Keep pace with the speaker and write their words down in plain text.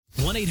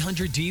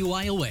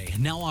1-800-DUI-AWAY,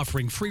 now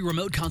offering free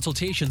remote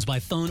consultations by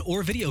phone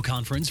or video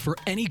conference for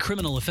any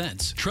criminal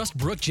offense. Trust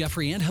Brooke,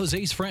 Jeffrey, and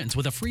Jose's friends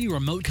with a free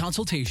remote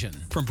consultation.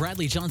 From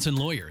Bradley Johnson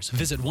Lawyers,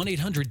 visit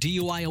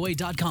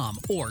 1-800-DUI-AWAY.com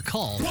or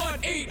call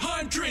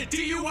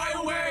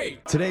 1-800-DUI-AWAY.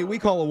 Today, we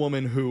call a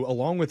woman who,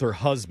 along with her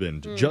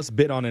husband, just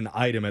bid on an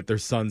item at their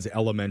son's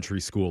elementary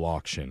school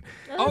auction.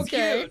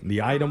 Okay.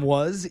 The item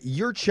was,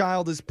 your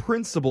child is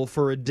principal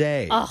for a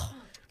day. Oh,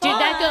 dude,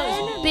 that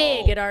goes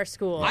big at our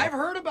school. I've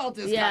heard about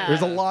this Yeah. guy.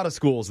 There's a lot of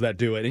schools that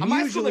do it. And My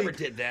school usually never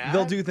did that.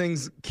 they'll do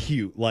things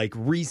cute, like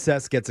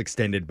recess gets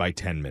extended by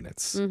 10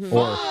 minutes.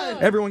 Or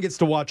everyone gets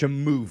to watch a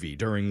movie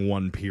during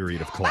one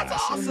period of class.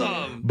 That's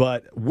awesome.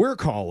 But we're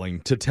calling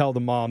to tell the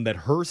mom that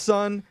her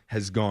son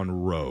has gone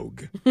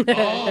rogue. Oh,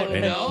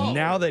 And no.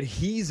 now that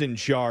he's in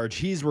charge,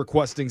 he's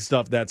requesting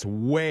stuff that's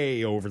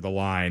way over the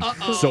line.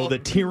 So the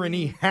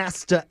tyranny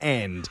has to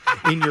end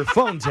in your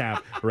phone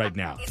tap right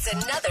now. It's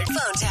another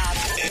phone tap.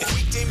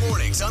 Weekday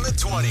mornings on the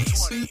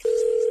 20s.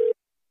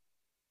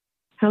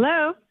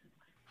 Hello?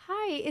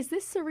 Hi, is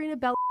this Serena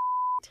Bell?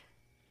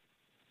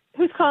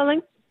 Who's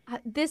calling?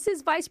 This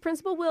is Vice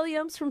Principal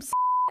Williams from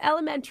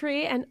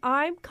Elementary, and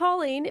I'm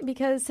calling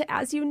because,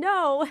 as you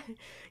know,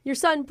 your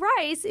son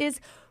Bryce is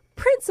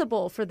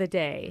principal for the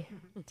day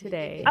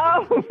today.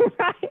 Oh,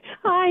 right.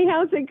 Hi,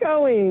 how's it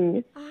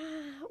going?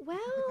 Well,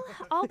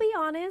 I'll be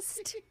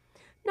honest,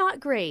 not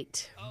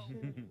great.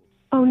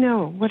 Oh,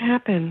 no. What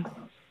happened?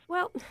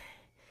 Well,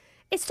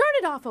 it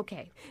started off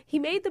okay. He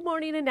made the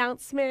morning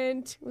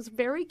announcement. It was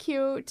very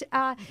cute.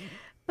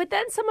 But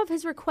then some of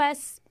his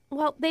requests,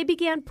 well, they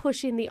began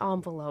pushing the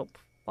envelope,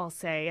 I'll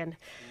say. And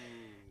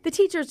the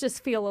teachers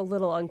just feel a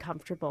little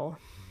uncomfortable.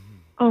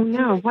 Oh,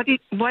 no. What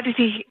did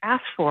he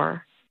ask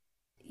for?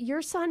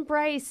 Your son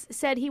Bryce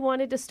said he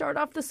wanted to start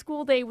off the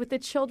school day with the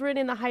children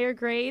in the higher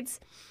grades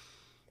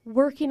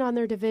working on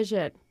their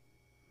division.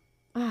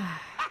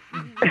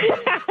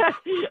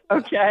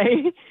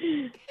 Okay.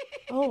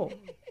 Oh,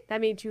 that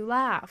made you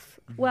laugh.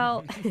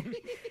 Well,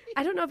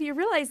 I don't know if you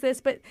realize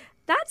this, but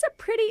that's a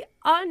pretty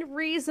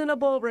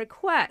unreasonable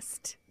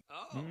request.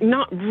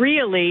 Not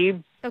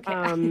really.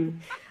 Okay.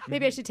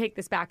 Maybe I should take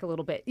this back a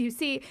little bit. You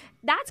see,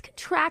 that's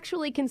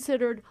contractually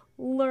considered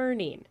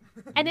learning.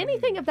 And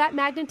anything of that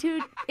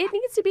magnitude, it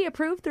needs to be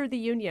approved through the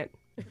union.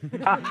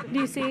 Do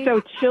you see?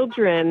 So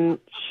children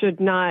should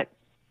not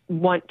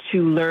want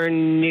to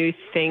learn new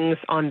things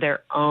on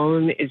their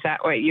own? Is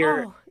that what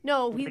you're... Oh,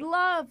 no, we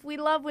love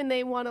when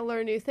they want to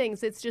learn new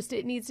things. It's just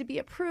it needs to be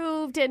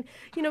approved. And,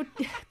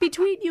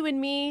 between you and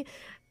me,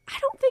 I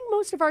don't think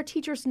most of our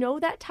teachers know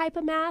that type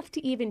of math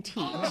to even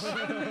teach.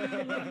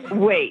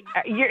 Wait,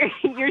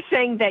 you're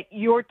saying that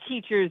your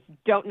teachers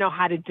don't know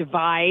how to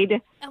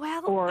divide?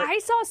 Well, I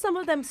saw some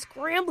of them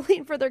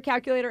scrambling for their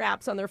calculator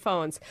apps on their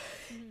phones.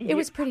 It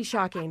was pretty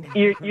shocking.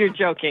 You're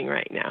joking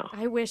right now.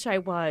 I wish I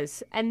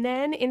was. And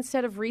then,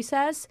 instead of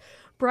recess,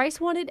 Bryce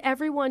wanted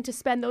everyone to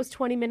spend those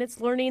 20 minutes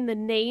learning the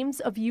names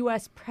of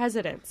U.S.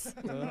 presidents.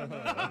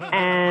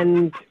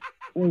 And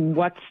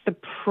what's the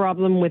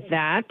problem with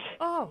that?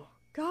 Oh,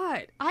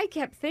 God, I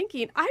kept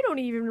thinking, I don't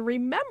even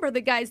remember the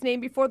guy's name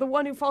before the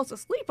one who falls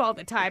asleep all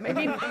the time. I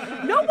mean,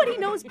 nobody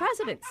knows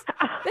presidents.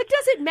 That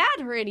doesn't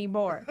matter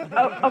anymore.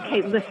 Oh,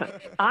 okay, listen.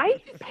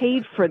 I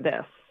paid for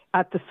this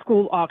at the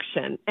school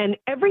auction, and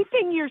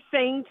everything you're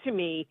saying to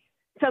me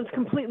sounds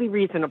completely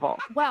reasonable.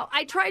 Well,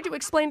 I tried to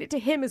explain it to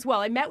him as well.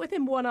 I met with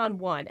him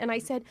one-on-one, and I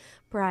said,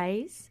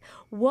 Bryce,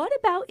 what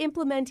about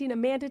implementing a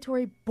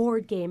mandatory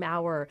board game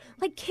hour,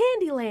 like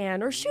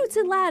Candyland or Chutes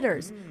and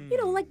Ladders?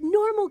 Like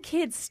normal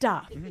kids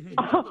stuff. And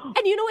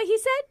you know what he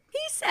said? He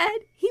said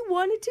he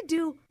wanted to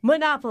do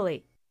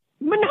Monopoly.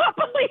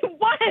 Monopoly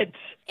what?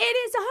 It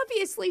is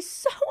obviously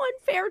so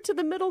unfair to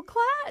the middle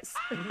class.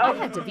 I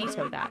had to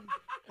veto that.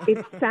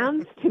 It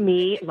sounds to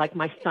me like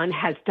my son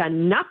has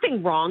done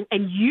nothing wrong,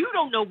 and you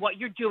don't know what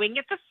you're doing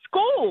at the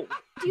school.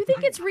 Do you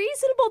think it's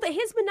reasonable that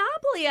his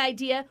Monopoly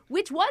idea,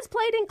 which was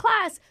played in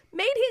class,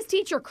 made his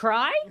teacher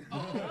cry?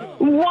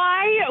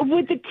 Why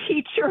would the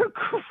teacher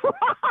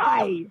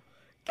cry?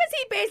 Because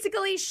he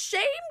basically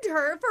shamed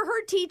her for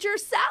her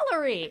teacher's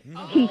salary.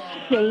 He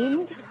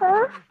shamed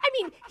her? I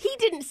mean, he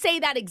didn't say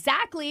that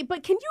exactly,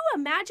 but can you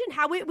imagine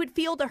how it would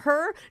feel to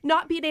her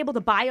not being able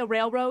to buy a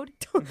railroad,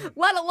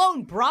 let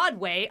alone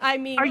Broadway? I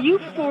mean... Are you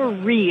for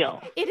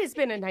real? It has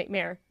been a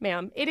nightmare,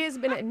 ma'am. It has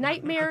been a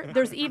nightmare.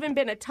 There's even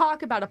been a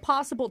talk about a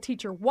possible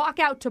teacher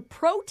walkout to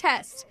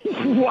protest.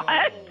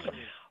 What?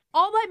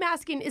 All I'm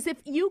asking is if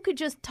you could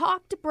just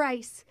talk to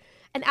Bryce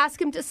and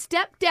ask him to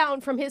step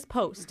down from his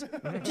post.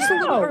 Just a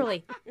little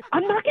early.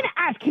 I'm not going to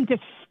ask him to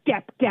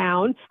step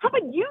down. How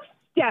about you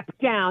step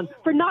down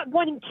for not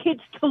wanting kids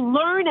to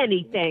learn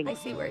anything? I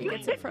see where he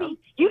gets it from.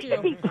 You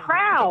should be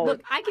proud.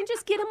 Look, I can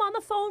just get him on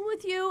the phone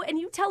with you, and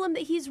you tell him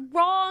that he's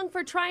wrong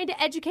for trying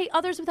to educate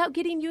others without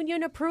getting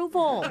union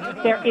approval.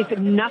 There is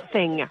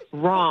nothing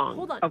wrong.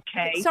 Hold on.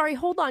 Okay? Sorry,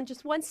 hold on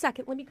just 1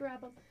 second. Let me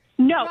grab him.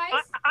 No,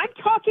 Bryce? I'm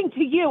talking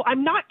to you.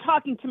 I'm not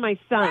talking to my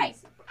son.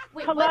 Bryce!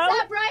 Wait, Hello? what's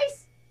that,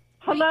 Bryce?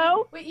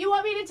 Hello? Wait, you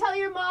want me to tell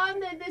your mom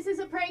that this is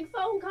a prank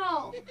phone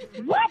call?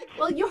 What?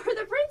 Well,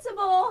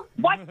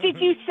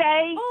 did you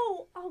say?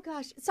 Oh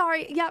gosh.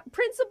 Sorry. Yeah,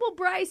 Principal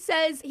Bryce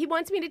says he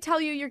wants me to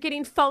tell you you're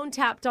getting phone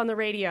tapped on the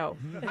radio.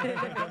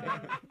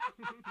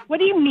 What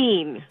do you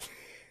mean?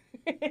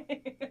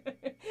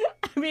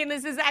 I mean,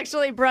 this is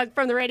actually Brooke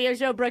from the radio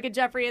show Brooke and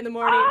Jeffrey in the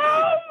Morning.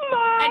 Oh,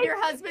 my. And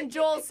your husband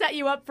Joel set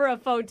you up for a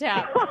phone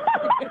tap.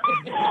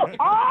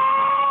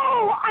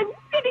 Oh, I'm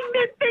sitting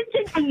there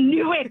thinking, I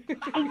knew it.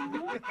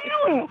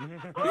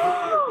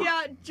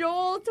 Yeah,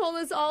 Joel told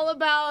us all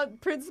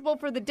about Principal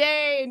for the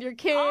Day and your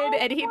kid,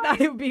 and he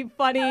thought it would be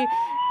funny.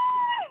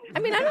 I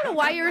mean, I don't know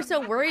why you were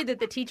so worried that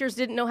the teachers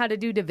didn't know how to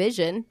do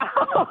division.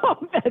 Oh,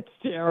 that's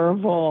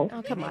terrible.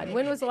 Oh, come on.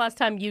 When was the last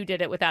time you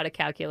did it without a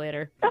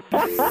calculator? Wake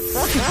up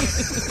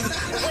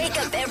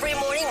every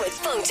morning with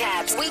phone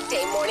taps.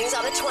 Weekday mornings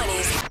on the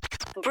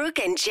 20s. Brooke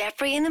and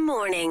Jeffrey in the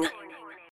Morning.